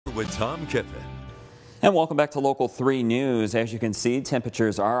with Tom Kiffin. And welcome back to Local 3 News. As you can see,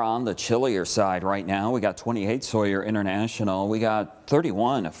 temperatures are on the chillier side right now. We got 28 Sawyer International. We got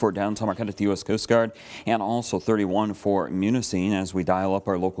 31 for downtown Marquette at the U.S. Coast Guard, and also 31 for Munising. As we dial up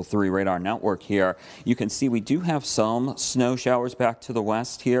our Local 3 radar network here, you can see we do have some snow showers back to the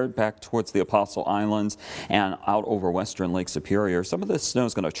west here, back towards the Apostle Islands and out over western Lake Superior. Some of this snow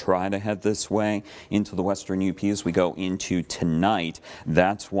is going to try to head this way into the western UP as we go into tonight.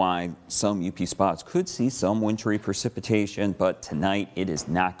 That's why some UP spots could see some wintry precipitation, but tonight it is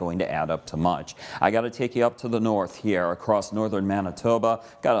not going to add up to much. I got to take you up to the north here across northern Manitoba.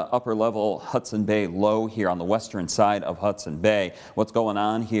 Got an upper level Hudson Bay low here on the western side of Hudson Bay. What's going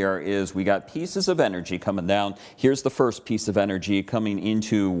on here is we got pieces of energy coming down. Here's the first piece of energy coming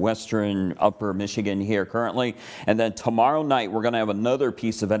into western upper Michigan here currently, and then tomorrow night we're going to have another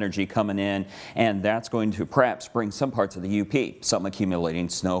piece of energy coming in, and that's going to perhaps bring some parts of the UP some accumulating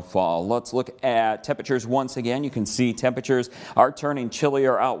snowfall. Let's look at temperatures once again. You can see temperatures are turning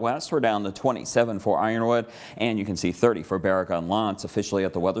chillier out west. We're down to 27 for Ironwood, and you can see 30 for Barragan-Lantz. Officially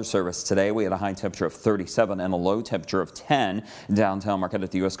at the Weather Service today, we had a high temperature of 37 and a low temperature of 10. Downtown Marquette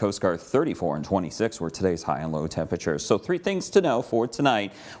at the U.S. Coast Guard, 34 and 26 were today's high and low temperatures. So 3 things to know for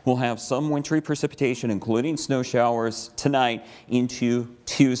tonight. We'll have some wintry precipitation, including snow showers tonight into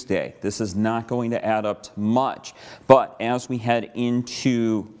Tuesday. This is not going to add up to much, but as we head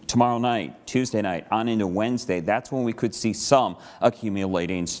into tomorrow night, Tuesday night, on into Wednesday, that's when we could see some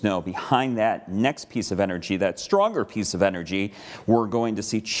accumulating snow. Behind that next piece of energy, that stronger piece of energy, we're going to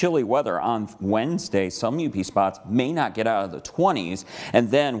see chilly weather on Wednesday. Some UP spots may not get out of the 20s, and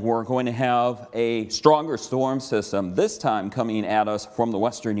then we're going to have a stronger storm system, this time coming at us from the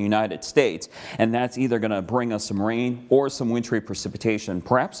western United States, and that's either going to bring us some rain or some wintry precipitation,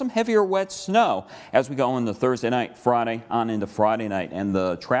 perhaps some heavier wet snow as we go into Thursday night, Friday, on into Friday night. And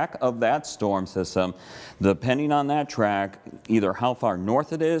the track of that storm system, depending on that track, either how far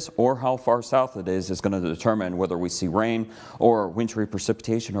north it is or how far south it is going to determine whether we see rain or wintry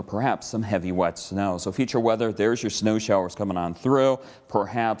precipitation or perhaps some heavy wet snow. So future weather, there's your snow showers coming on through,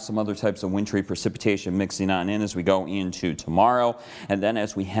 perhaps some other types of wintry precipitation mixing on in as we go into tomorrow. And then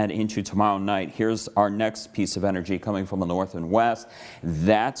as we head into tomorrow night, here's our next piece of energy coming from the north and west.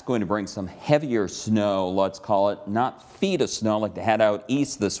 That's going to bring some heavier snow, let's call it, not feet of snow like they had out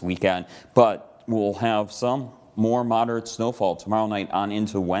east this weekend, but we'll have some more moderate snowfall tomorrow night on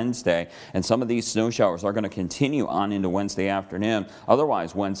into Wednesday, and some of these snow showers are going to continue on into Wednesday afternoon.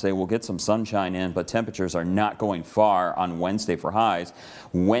 Otherwise, Wednesday we'll get some sunshine in, but temperatures are not going far on Wednesday for highs.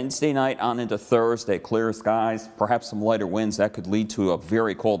 Wednesday night on into Thursday, clear skies, perhaps some lighter winds. That could lead to a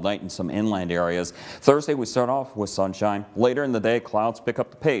very cold night in some inland areas. Thursday we start off with sunshine. Later in the day, clouds pick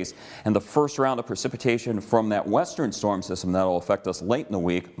up the pace, and the first round of precipitation from that western storm system that will affect us late in the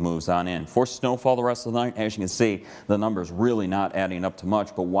week moves on in. For snowfall the rest of the night, as you can see, the numbers really not adding up to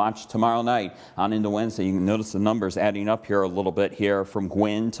much, but watch tomorrow night on into Wednesday. You can notice the numbers adding up here a little bit here from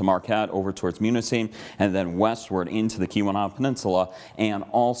Gwinn to Marquette over towards Munising, and then westward into the Keweenaw Peninsula and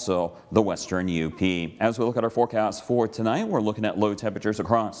also the western UP. As we look at our forecast for tonight, we're looking at low temperatures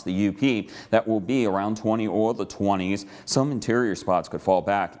across the UP that will be around 20 or the 20s. Some interior spots could fall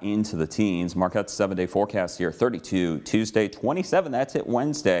back into the teens. Marquette's 7-day forecast here, 32 Tuesday, 27, that's it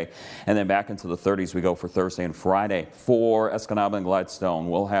Wednesday, and then back into the 30s we go for Thursday and Friday. For Escanaba and Gladstone,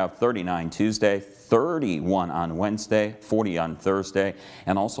 we'll have 39 Tuesday, 31 on Wednesday, 40 on Thursday,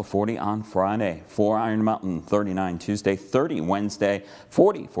 and also 40 on Friday. For Iron Mountain, 39 Tuesday, 30 Wednesday,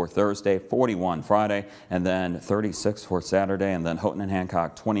 40 for Thursday, 41 Friday, and then 36 for Saturday. And then Houghton and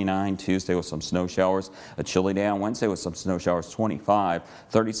Hancock, 29 Tuesday with some snow showers. A chilly day on Wednesday with some snow showers, 25,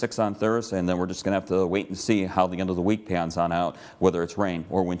 36 on Thursday, and then we're just going to have to wait and see how the end of the week pans on out, whether it's rain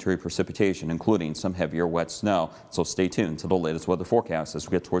or wintry precipitation, including some heavier wet snow. So stay tuned to the latest weather forecast as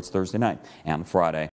we get towards Thursday night and Friday.